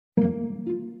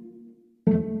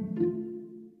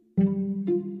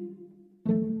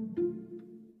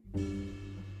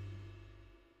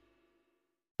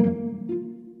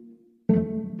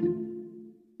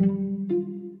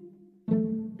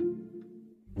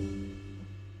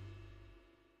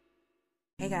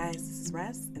Hey guys, this is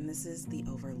Russ, and this is The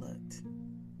Overlooked.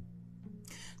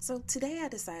 So today I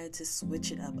decided to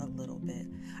switch it up a little bit.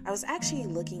 I was actually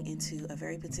looking into a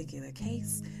very particular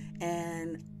case,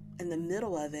 and in the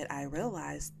middle of it, I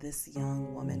realized this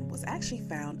young woman was actually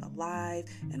found alive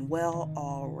and well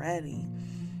already.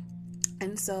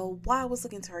 And so while I was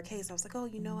looking into her case, I was like, oh,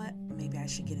 you know what? Maybe I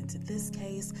should get into this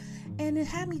case. And it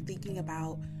had me thinking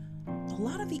about a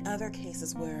lot of the other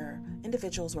cases where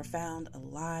individuals were found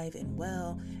alive and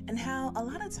well, and how a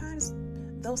lot of times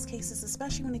those cases,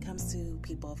 especially when it comes to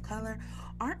people of color,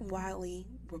 aren't widely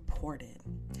reported.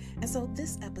 And so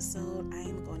this episode, I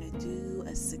am going to do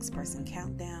a 6-person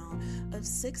countdown of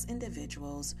 6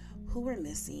 individuals who were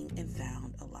missing and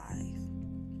found alive.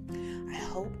 I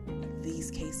hope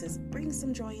these cases bring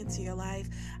some joy into your life.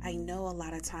 I know a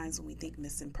lot of times when we think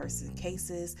missing person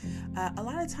cases, a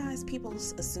lot of times people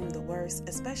assume the worst,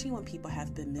 especially when people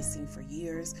have been missing for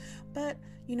years. But,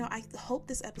 I hope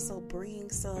this episode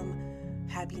brings some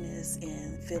happiness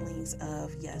and feelings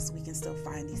of, yes, we can still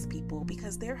find these people,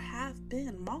 because there have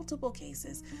been multiple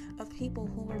cases of people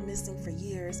who were missing for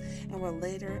years and were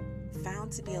later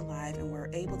found to be alive and were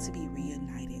able to be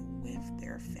reunited with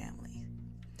their family.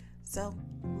 So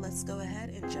let's go ahead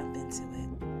and jump into it.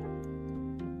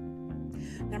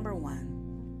 Number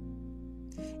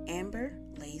 1, Amber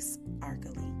Lace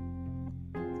Arkley.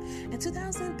 In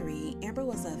 2003, Amber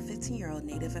was a 15-year-old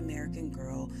Native American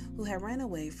girl who had ran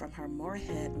away from her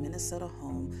Moorhead, Minnesota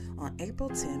home on April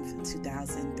 10,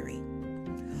 2003.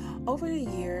 Over the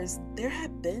years, there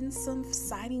had been some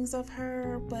sightings of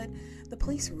her, but the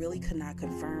police really could not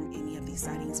confirm any of these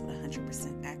sightings with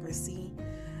 100% accuracy.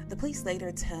 The police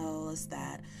later tell us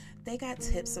that they got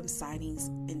tips of sightings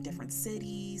in different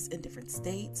cities, in different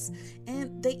states,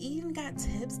 and they even got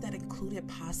tips that included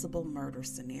possible murder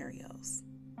scenarios.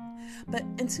 But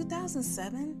in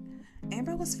 2007,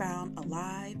 Amber was found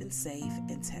alive and safe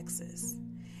in Texas.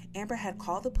 Amber had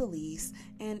called the police,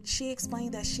 and she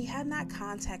explained that she had not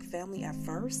contacted family at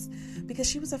first because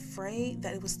she was afraid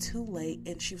that it was too late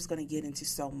and she was going to get into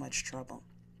so much trouble.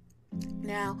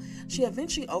 Now, she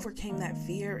eventually overcame that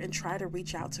fear and tried to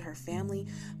reach out to her family,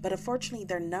 but unfortunately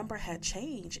their number had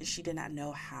changed and she did not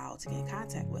know how to get in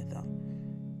contact with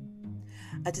them.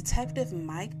 A detective,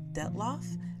 Mike Detloff,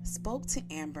 spoke to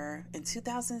Amber in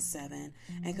 2007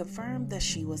 and confirmed that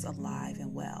she was alive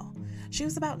and well. She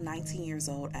was about 19 years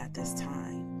old at this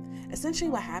time. Essentially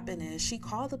what happened is she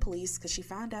called the police because she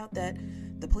found out that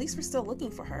the police were still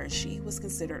looking for her and she was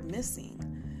considered missing.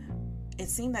 It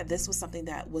seemed that this was something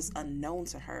that was unknown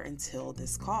to her until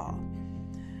this call.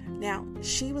 Now,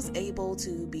 she was able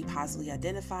to be positively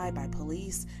identified by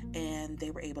police, and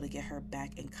they were able to get her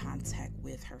back in contact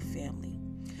with her family.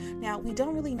 Now, we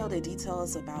don't really know the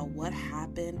details about what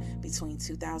happened between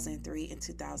 2003 and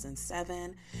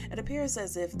 2007. It appears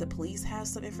as if the police have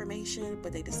some information,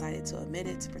 but they decided to omit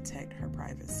it to protect her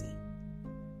privacy.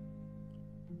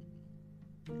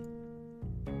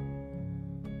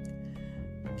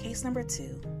 Case number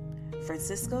 2,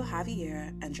 Francisco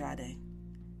Javier Andrade.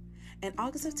 In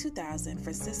August of 2000,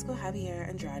 Francisco Javier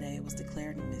Andrade was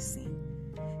declared missing.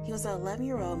 He was an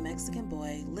 11-year-old Mexican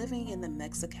boy living in the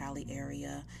Mexicali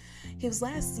area. He was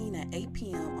last seen at 8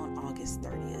 p.m. on August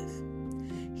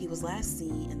 30th. He was last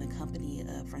seen in the company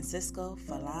of Francisco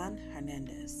Falan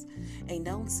Hernandez, a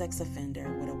known sex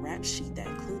offender with a rap sheet that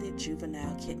included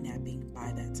juvenile kidnapping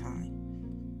by that time.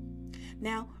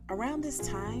 Now, around this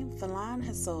time, Falan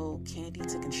had sold candy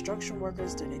to construction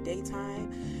workers during the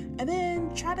daytime and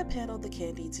then tried to peddle the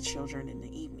candy to children in the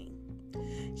evening.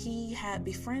 He had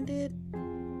befriended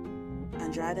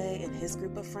Andrade and his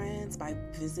group of friends by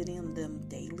visiting them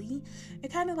daily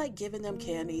and kind of like giving them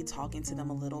candy, talking to them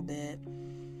a little bit.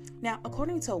 Now,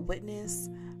 according to a witness,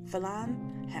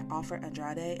 Falan had offered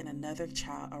Andrade and another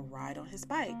child a ride on his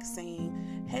bike,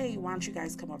 saying, hey, why don't you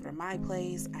guys come over to my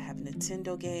place? I have a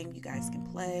Nintendo game you guys can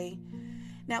play.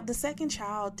 Now, the second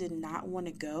child did not want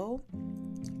to go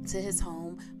to his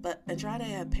home, but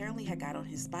Andrade apparently had got on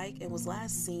his bike and was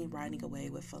last seen riding away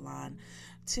with Falan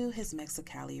to his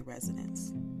Mexicali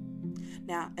residence.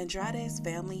 Now, Andrade's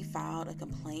family filed a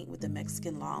complaint with the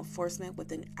Mexican law enforcement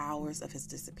within hours of his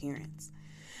disappearance.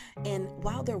 And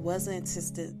while there was an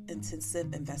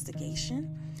intensive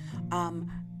investigation,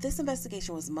 this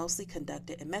investigation was mostly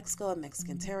conducted in Mexico and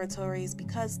Mexican territories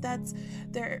because that's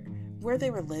where they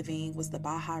were living was the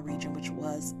Baja region, which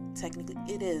was technically,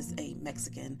 it is a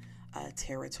Mexican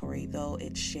territory, though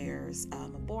it shares a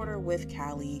border with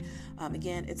Cali.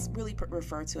 Again, it's really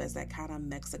referred to as that kind of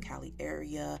Mexicali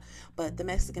area, but the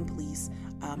Mexican police,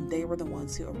 they were the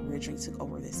ones who originally took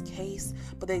over this case,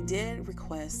 but they did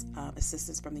request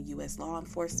assistance from the U.S. law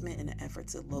enforcement in an effort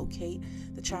to locate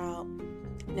the child.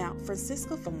 Now,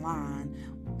 Francisco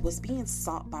Falan was being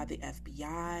sought by the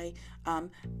FBI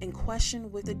in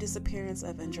question with the disappearance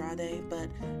of Andrade, but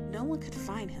no one could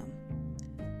find him.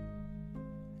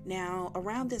 Now,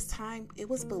 around this time, it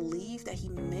was believed that he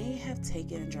may have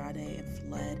taken Andrade and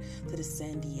fled to the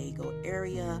San Diego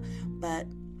area, but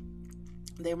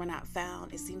they were not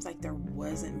found. It seems like there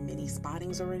wasn't many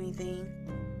spottings or anything.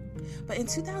 But in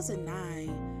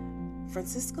 2009,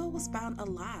 Francisco was found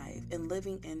alive and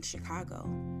living in Chicago.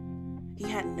 He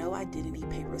had no identity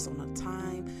papers on the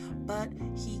time, but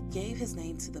he gave his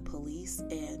name to the police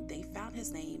and they found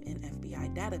his name in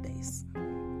FBI database.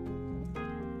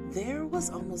 There was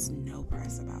almost no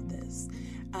press about this.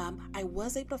 I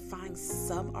was able to find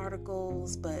some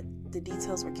articles, but the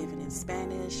details were given in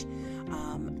Spanish.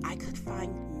 I could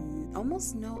find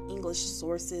almost no English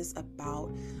sources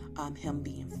about him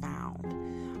being found.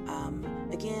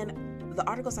 Again, the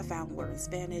articles I found were in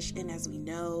Spanish, and as we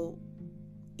know,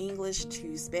 English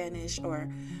to Spanish, or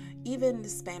even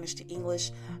Spanish to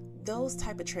English, those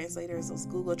type of translators, those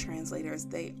Google translators,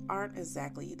 they aren't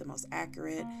exactly the most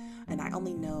accurate, and I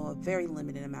only know a very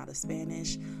limited amount of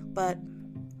Spanish, but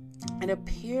it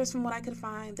appears from what I could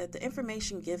find that the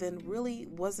information given really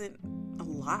wasn't a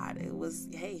lot. It was,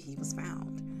 hey, he was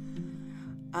found.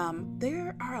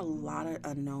 There are a lot of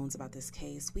unknowns about this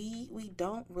case. We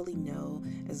don't really know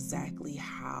exactly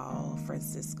how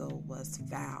Francisco was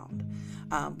found.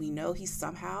 We know he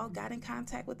somehow got in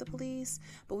contact with the police,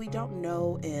 but we don't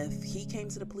know if he came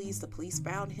to the police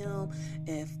found him,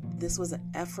 if this was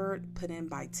an effort put in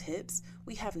by tips.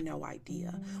 We have no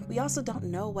idea. We also don't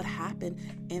know what happened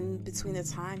in between the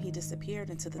time he disappeared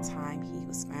and to the time he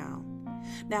was found.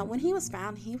 Now, when he was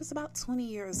found, he was about 20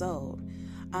 years old.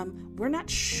 We're not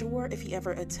sure if he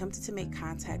ever attempted to make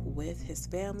contact with his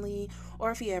family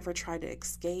or if he ever tried to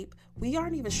escape. We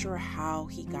aren't even sure how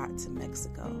he got to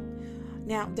Mexico.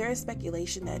 Now, there is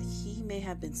speculation that he may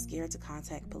have been scared to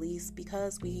contact police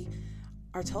because we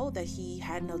are told that he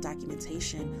had no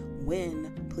documentation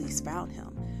when police found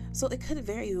him. So it could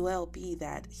very well be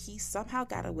that he somehow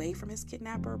got away from his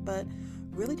kidnapper, but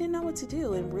really didn't know what to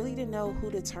do and really didn't know who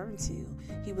to turn to.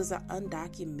 He was an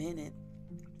undocumented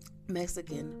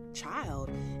Mexican child,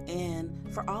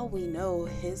 and for all we know,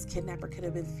 his kidnapper could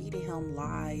have been feeding him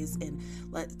lies and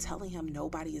telling him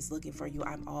nobody is looking for you,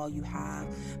 I'm all you have.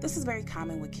 This is very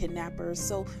common with kidnappers,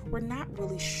 so we're not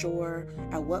really sure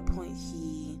at what point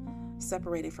he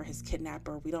separated from his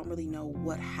kidnapper. We don't really know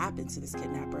what happened to this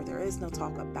kidnapper. There is no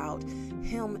talk about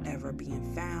him ever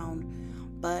being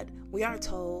found, but we are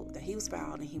told that he was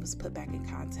found and he was put back in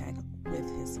contact with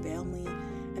his family.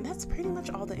 And that's pretty much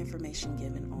all the information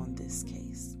given on this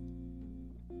case.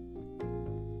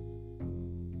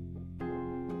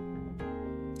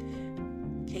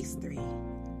 Case 3,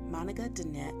 Monica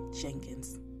Danette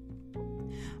Jenkins.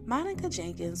 Monica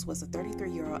Jenkins was a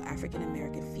 33-year-old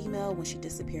African-American female when she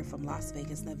disappeared from Las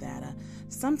Vegas, Nevada,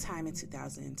 sometime in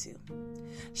 2002.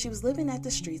 She was living at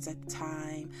the streets at the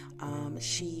time.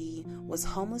 She was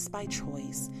homeless by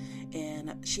choice,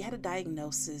 and she had a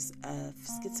diagnosis of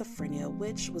schizophrenia,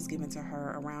 which was given to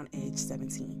her around age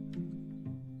 17.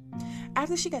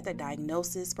 After she got that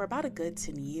diagnosis, for about a good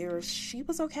 10 years, she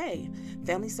was okay.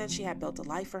 Family said she had built a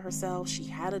life for herself. She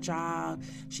had a job,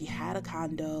 she had a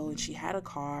condo, and she had a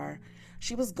car.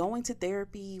 She was going to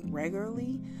therapy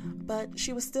regularly, but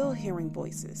she was still hearing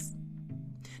voices.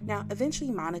 Now,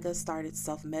 eventually, Monica started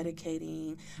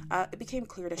self-medicating. It became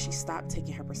clear that she stopped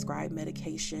taking her prescribed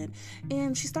medication,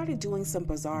 and she started doing some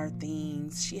bizarre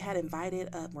things. She had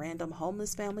invited a random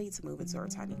homeless family to move into her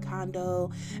tiny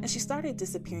condo, and she started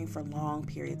disappearing for long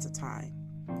periods of time.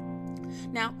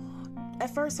 Now, at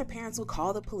first, her parents would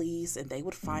call the police, and they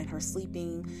would find her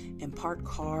sleeping in parked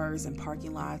cars and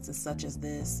parking lots and such as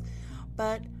this.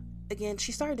 But again,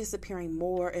 she started disappearing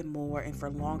more and more and for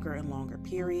longer and longer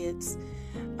periods.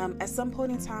 At some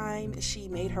point in time, she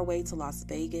made her way to Las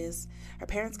Vegas. Her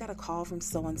parents got a call from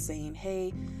someone saying,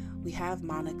 hey, we have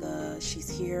Monica. She's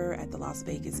here at the Las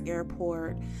Vegas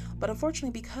airport. But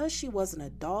unfortunately, because she was an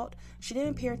adult, she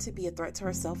didn't appear to be a threat to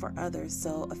herself or others,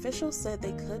 so officials said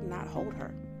they could not hold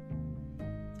her.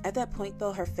 At that point,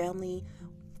 though, her family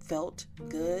felt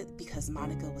good because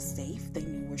Monica was safe. They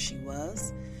knew where she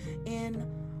was. And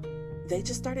they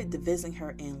just started visiting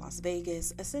her in Las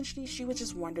Vegas. Essentially, she would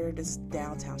just wander the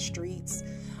downtown streets.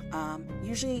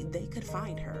 Usually they could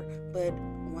find her, but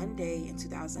one day in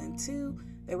 2002,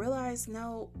 they realized,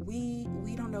 no, we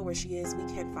don't know where she is. We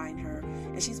can't find her.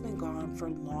 And she's been gone for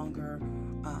longer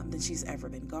than she's ever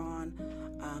been gone.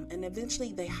 And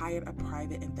eventually they hired a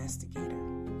private investigator.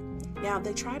 Now,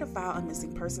 they tried to file a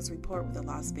missing persons report with the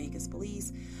Las Vegas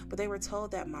police, but they were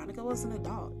told that Monica was an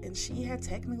adult and she had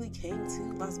technically came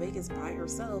to Las Vegas by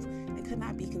herself and could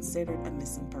not be considered a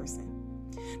missing person.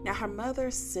 Now, her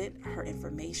mother sent her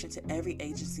information to every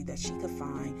agency that she could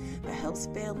find that helps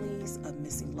families of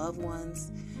missing loved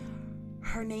ones.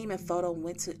 Her name and photo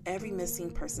went to every missing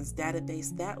persons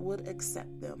database that would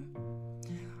accept them.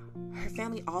 Her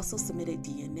family also submitted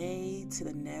DNA to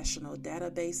the national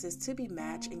databases to be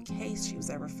matched in case she was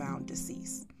ever found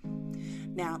deceased.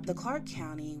 Now, the Clark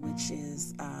County, which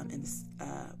is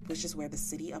where the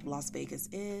city of Las Vegas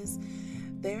is,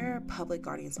 their public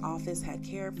guardian's office had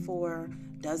cared for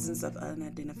dozens of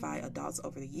unidentified adults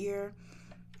over the year.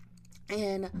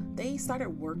 And they started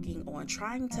working on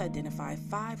trying to identify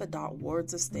 5 adult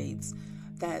wards of states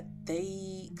that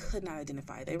they could not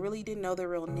identify. They really didn't know their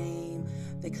real name.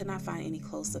 They could not find any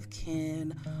close of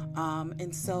kin.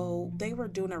 And so they were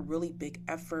doing a really big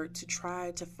effort to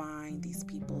try to find these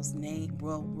people's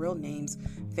real names,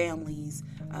 families,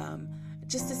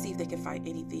 just to see if they could find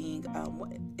anything.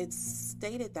 It's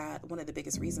stated that one of the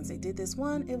biggest reasons they did this,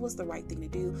 one, it was the right thing to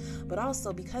do, but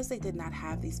also because they did not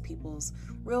have these people's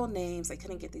real names, they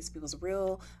couldn't get these people's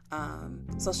real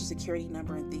social security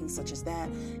number and things such as that,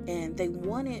 and they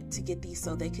wanted to get these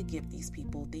so they could give these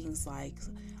people things like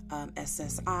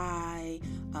SSI,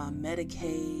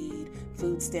 Medicaid,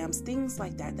 food stamps, things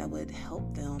like that that would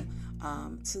help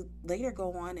them to later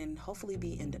go on and hopefully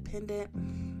be independent.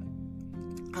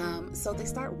 So they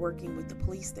start working with the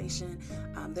police station.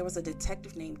 There was a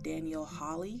detective named Daniel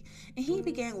Hawley, and he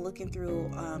began looking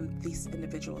through these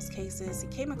individuals' cases. He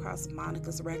came across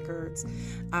Monica's records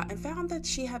and found that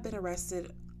she had been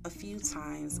arrested a few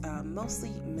times,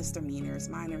 mostly misdemeanors,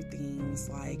 minor things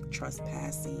like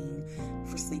trespassing,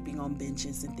 for sleeping on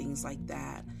benches and things like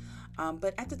that.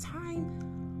 But at the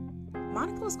time,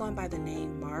 Monica was going by the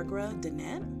name Margaret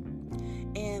Dennett,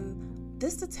 and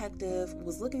this detective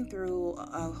was looking through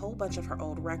a whole bunch of her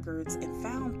old records and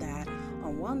found that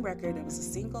on one record there was a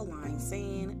single line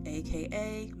saying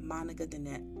AKA Monica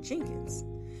Dennett Jenkins.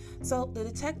 So the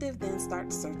detective then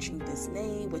started searching this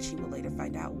name, which he would later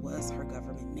find out was her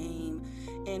government name,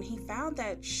 and he found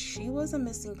that she was a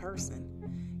missing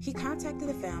person. He contacted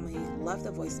the family, left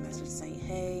a voice message saying,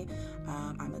 hey,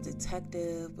 I'm a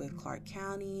detective with Clark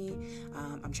County.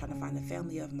 I'm trying to find the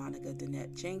family of Monica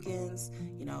Dennett Jenkins.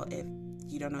 If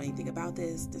you don't know anything about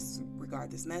this,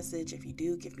 disregard this message. If you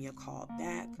do, give me a call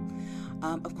back.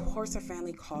 Of course, her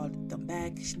family called them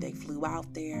back. They flew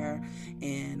out there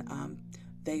and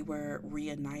they were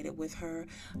reunited with her.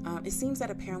 It seems that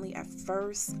apparently at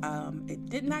first it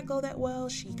did not go that well.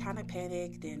 She kind of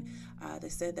panicked, and they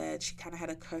said that she kind of had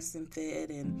a cussing fit,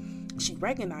 and she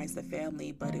recognized the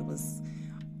family, but it was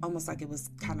almost like it was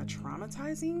kind of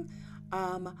traumatizing.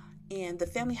 And the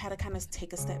family had to kind of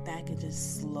take a step back and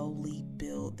just slowly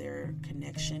build their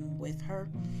connection with her.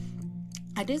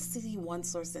 I did see one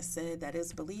source that said that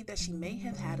it's believed that she may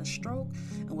have had a stroke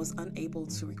and was unable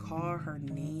to recall her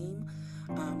name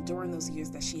during those years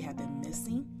that she had been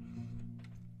missing.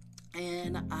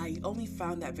 And I only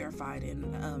found that verified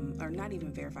or not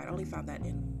even verified, I only found that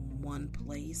in one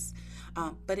place.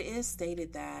 But it is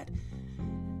stated that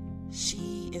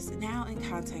she is now in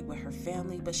contact with her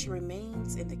family, but she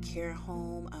remains in the care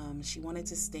home. She wanted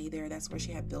to stay there. That's where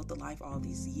she had built a life all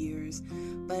these years.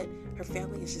 But her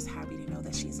family is just happy to know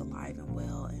that she's alive and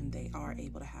well, and they are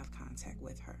able to have contact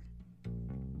with her.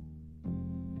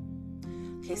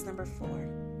 Case number 4,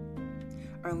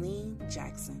 Arlene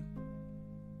Jackson.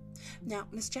 Now,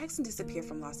 Miss Jackson disappeared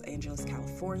from Los Angeles,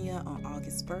 California on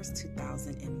August 1st,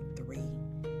 2003.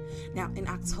 Now, in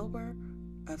October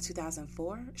of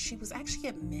 2004, she was actually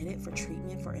admitted for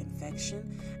treatment for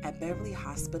infection at Beverly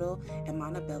Hospital in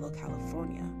Montebello,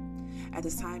 California. At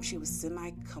this time, she was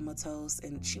semi-comatose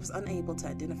and she was unable to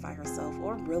identify herself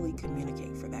or really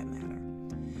communicate for that matter.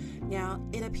 Now,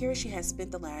 it appears she has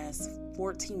spent the last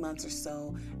 14 months or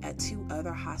so at 2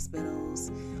 other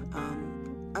hospitals,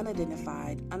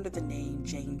 unidentified, under the name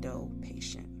Jane Doe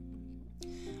patient.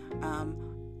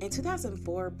 In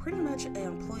 2004, pretty much an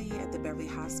employee at the Beverly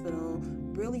Hospital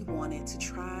really wanted to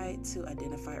try to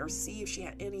identify or see if she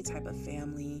had any type of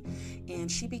family, and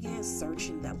she began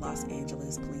searching that Los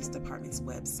Angeles Police Department's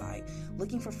website,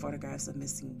 looking for photographs of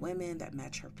missing women that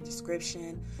match her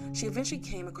description. She eventually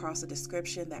came across a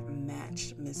description that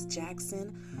matched Miss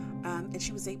Jackson, and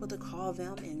she was able to call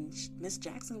them, and Miss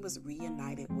Jackson was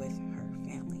reunited with her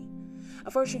family.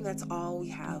 Unfortunately, that's all we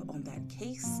have on that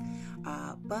case,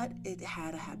 but it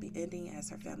had a happy ending as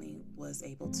her family was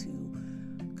able to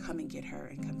come and get her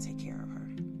and come take care of her.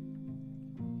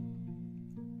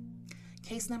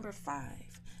 Case number 5.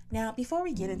 Now, before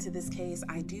we get into this case,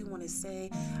 I do want to say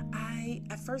I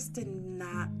at first did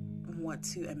not want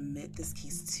to admit this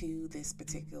case to this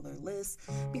particular list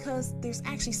because there's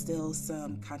actually still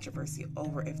some controversy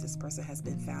over if this person has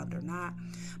been found or not.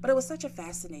 But it was such a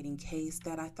fascinating case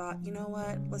that I thought, you know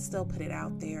what, let's still put it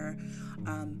out there.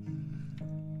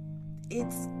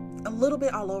 It's a little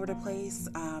bit all over the place.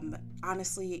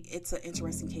 Honestly, it's an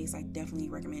interesting case. I definitely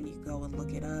recommend you go and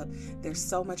look it up. There's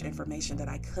so much information that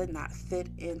I could not fit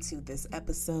into this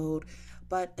episode.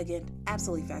 But again,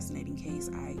 absolutely fascinating case.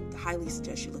 I highly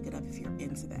suggest you look it up if you're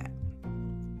into that.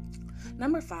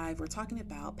 Number 5, we're talking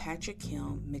about Patrick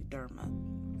Kim McDermott.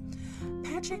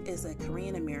 Patrick is a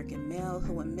Korean-American male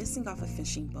who went missing off a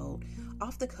fishing boat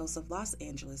off the coast of Los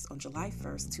Angeles on July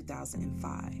 1st,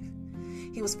 2005.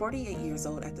 He was 48 years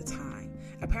old at the time.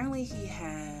 Apparently, he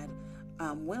had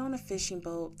went on a fishing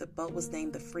boat. The boat was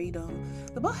named the Freedom.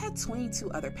 The boat had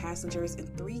 22 other passengers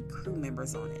and 3 crew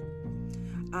members on it.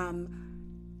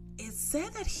 It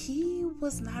said that he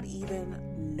was not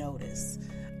even noticed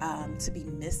to be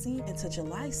missing until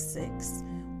July 6th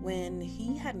when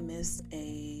he had missed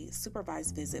a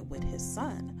supervised visit with his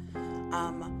son.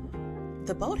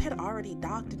 The boat had already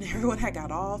docked and everyone had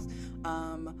got off,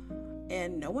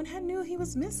 and no one had knew he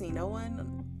was missing. No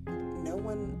one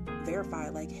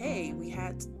verified, like, hey, we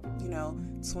had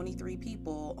 23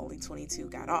 people, only 22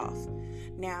 got off.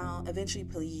 Now, eventually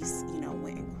police,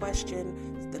 went and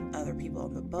questioned the other people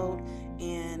on the boat.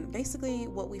 And basically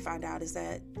what we find out is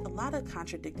that a lot of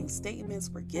contradicting statements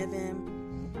were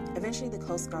given. Eventually the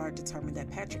Coast Guard determined that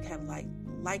Patrick had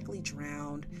likely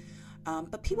drowned.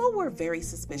 But people were very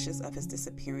suspicious of his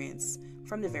disappearance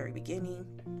from the very beginning.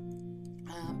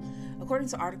 According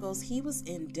to articles, he was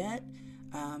in debt.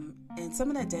 And some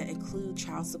of that debt include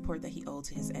child support that he owed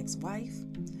to his ex-wife.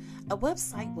 A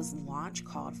website was launched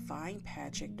called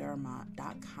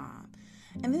findpatrickdermott.com.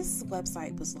 And this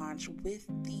website was launched with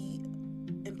the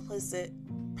implicit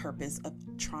purpose of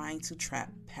trying to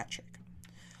trap Patrick.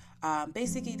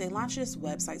 Basically, they launched this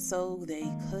website so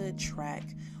they could track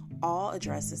all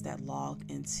addresses that logged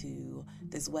into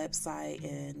this website,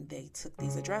 and they took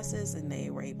these addresses and they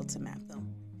were able to map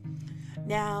them.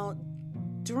 Now,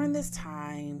 during this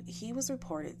time, he was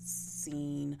reported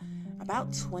seen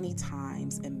about 20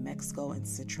 times in Mexico and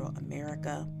Central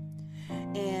America.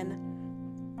 And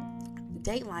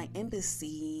Dateline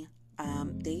NBC,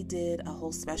 they did a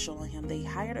whole special on him. They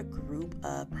hired a group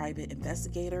of private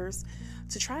investigators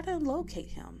to try to locate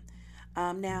him.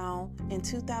 Now, in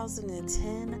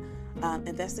 2010,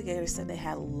 investigators said they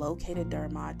had located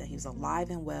Dermott, that he was alive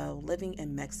and well, living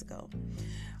in Mexico.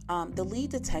 The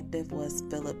lead detective was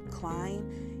Philip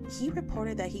Klein. He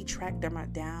reported that he tracked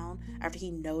Dermott down after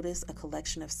he noticed a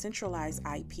collection of centralized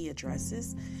IP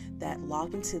addresses that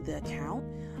logged into the account.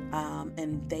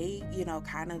 And they,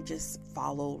 kind of just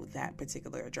followed that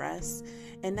particular address.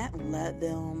 And that led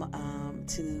them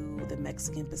to the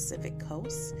Mexican Pacific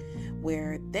coast,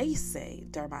 where they say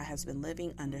Dermott has been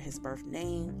living under his birth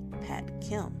name, Pat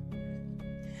Kim.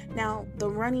 Now, the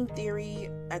running theory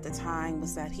at the time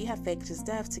was that he had faked his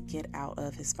death to get out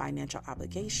of his financial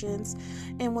obligations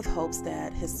and with hopes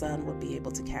that his son would be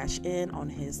able to cash in on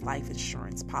his life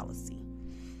insurance policy.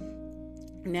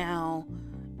 Now,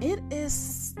 it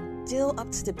is still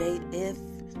up to debate if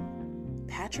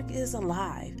Patrick is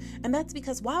alive, and that's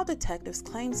because while detectives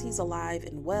claims he's alive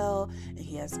and well and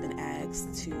he has been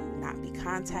asked to not be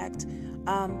contacted,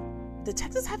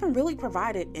 detectives haven't really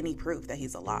provided any proof that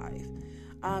he's alive.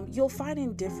 You'll find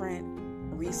in different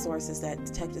resources that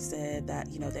detectives said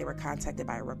that, they were contacted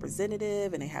by a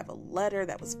representative and they have a letter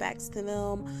that was faxed to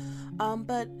them.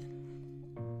 But,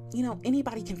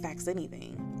 anybody can fax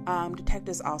anything.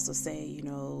 Detectives also say,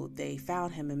 they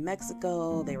found him in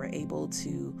Mexico. They were able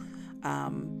to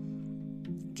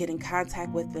get in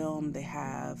contact with them. They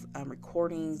have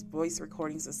recordings, voice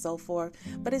recordings, and so forth.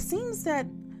 But it seems that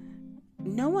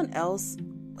no one else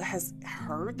has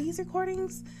heard these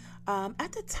recordings.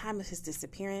 At the time of his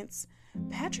disappearance,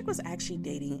 Patrick was actually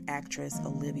dating actress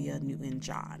Olivia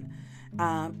Newton-John.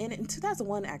 And in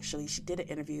 2001, actually, she did an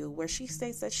interview where she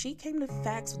states that she came to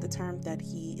facts with the term that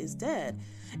he is dead.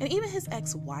 And even his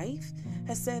ex-wife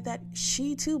has said that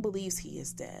she too believes he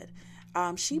is dead.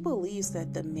 She believes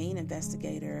that the main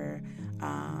investigator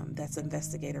That's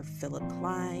investigator Philip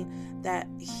Klein, that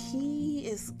he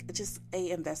is just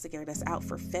a investigator that's out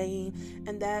for fame,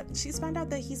 and that she's found out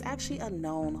that he's actually a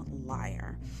known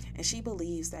liar. And she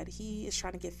believes that he is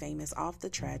trying to get famous off the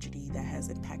tragedy that has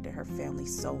impacted her family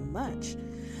so much.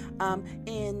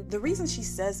 And the reason she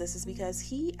says this is because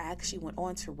he actually went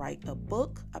on to write a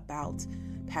book about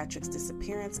Patrick's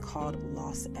disappearance called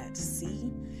Lost at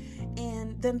Sea.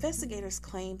 And the investigators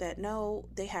claim that no,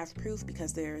 they have proof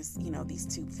because there's, these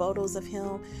two photos of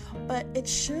him. But it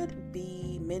should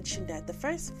be mentioned that the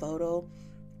first photo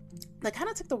that kind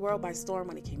of took the world by storm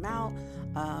when it came out,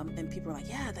 and people were like,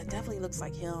 yeah, that definitely looks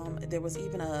like him. There was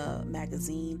even a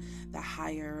magazine that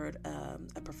hired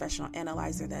a professional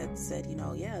analyzer that said,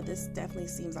 yeah, this definitely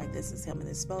seems like this is him in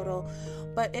this photo.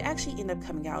 But it actually ended up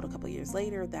coming out a couple years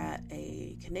later that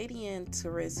a Canadian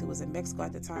tourist who was in Mexico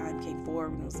at the time came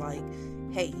forward and was like,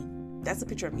 hey, that's a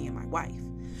picture of me and my wife.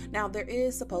 Now, there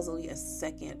is supposedly a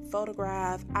second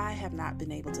photograph. I have not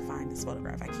been able to find this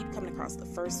photograph. I keep coming across the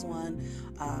first one.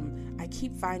 I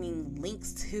keep finding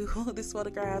links to this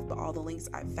photograph, but all the links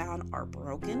I found are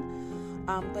broken.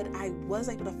 But I was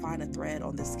able to find a thread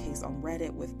on this case on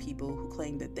Reddit with people who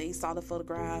claim that they saw the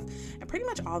photograph, and pretty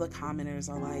much all the commenters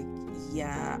are like,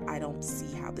 yeah, I don't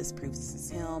see how this proves this is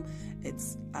him.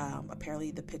 It's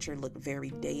apparently the picture looked very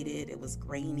dated. It was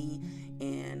grainy,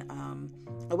 and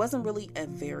it wasn't really a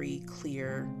very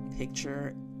clear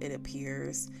picture, it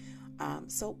appears.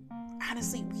 So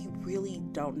honestly, we really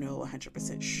don't know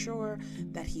 100% sure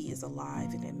that he is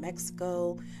alive and in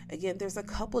Mexico. Again, there's a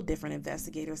couple different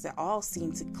investigators that all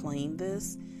seem to claim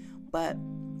this, but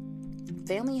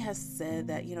family has said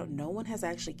that, no one has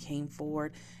actually came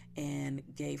forward and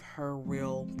gave her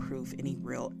real proof, any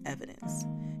real evidence.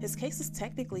 His case is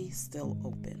technically still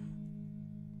open.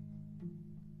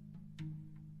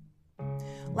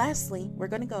 Lastly, we're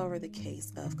going to go over the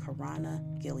case of Karana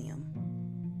Gilliam.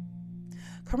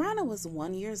 Karana was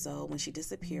 1 year old when she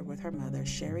disappeared with her mother,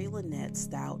 Sherry Lynette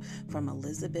Stout, from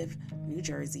Elizabeth, New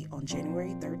Jersey on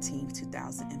January 13,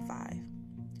 2005.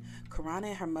 Karana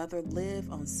and her mother lived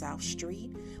on South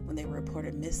Street when they were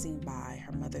reported missing by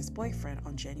her mother's boyfriend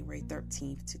on January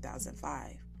 13,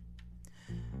 2005.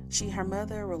 She and her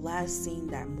mother were last seen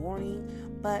that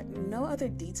morning, but no other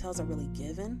details are really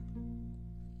given.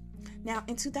 Now,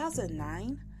 in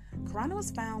 2009, Karana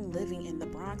was found living in the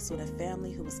Bronx with a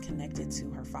family who was connected to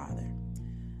her father.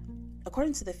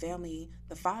 According to the family,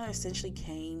 the father essentially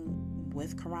came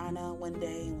with Karana one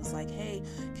day and was like, hey,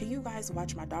 can you guys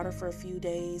watch my daughter for a few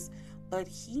days? But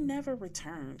he never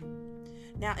returned.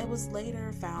 Now, it was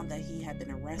later found that he had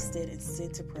been arrested and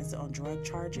sent to prison on drug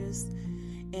charges.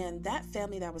 And that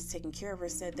family that was taking care of her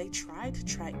said they tried to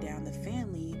track down the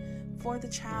family for the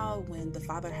child when the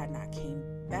father had not came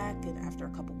back and after a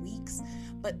couple weeks,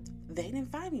 but they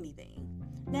didn't find anything.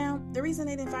 Now, the reason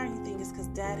they didn't find anything is because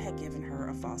dad had given her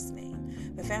a false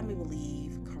name. The family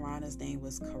believed Karana's name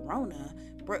was Corona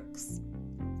Brooks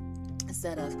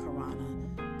instead of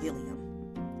Karana Gilliam.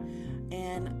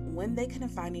 And when they couldn't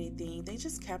find anything, they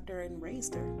just kept her and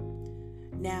raised her.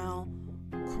 Now,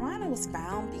 Karana was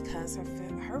found because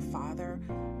her father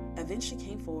eventually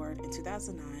came forward in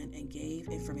 2009 and gave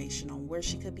information on where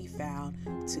she could be found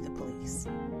to the police.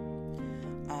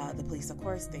 The police, of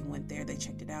course, they went there, they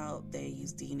checked it out, they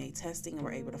used DNA testing and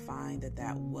were able to find that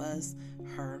that was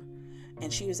her,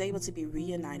 and she was able to be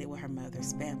reunited with her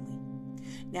mother's family.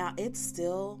 Now, it's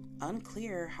still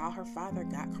unclear how her father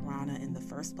got Karana in the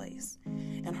first place,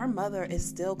 and her mother is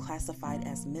still classified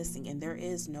as missing, and there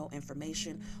is no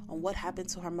information on what happened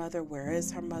to her mother, where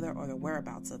is her mother, or the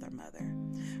whereabouts of their mother.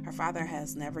 Her father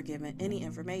has never given any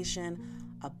information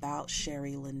about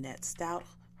Sherry Lynette Stout,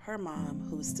 her mom,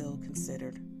 who is still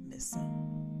considered missing.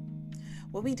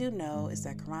 What we do know is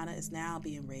that Karana is now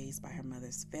being raised by her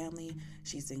mother's family.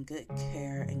 She's in good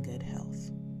care and good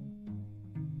health.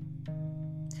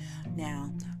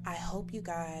 Now, I hope you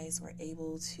guys were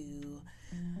able to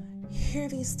hear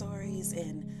these stories,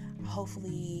 and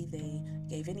hopefully they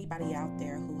gave anybody out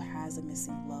there who has a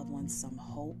missing loved one some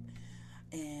hope.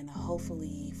 And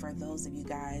hopefully for those of you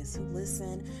guys who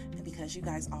listen, and because you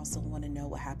guys also want to know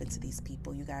what happened to these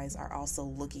people, you guys are also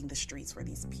looking the streets for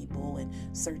these people and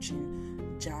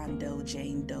searching John Doe,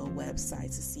 Jane Doe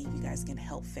websites to see if you guys can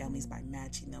help families by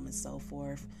matching them and so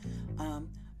forth.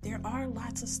 There are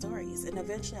lots of stories, and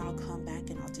eventually I'll come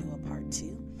back and I'll do a part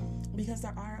 2, because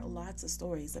there are lots of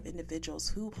stories of individuals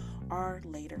who are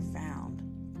later found.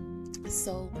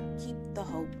 So keep the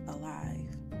hope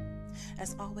alive.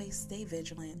 As always, stay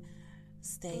vigilant,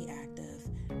 stay active,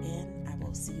 and I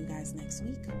will see you guys next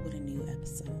week with a new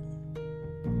episode.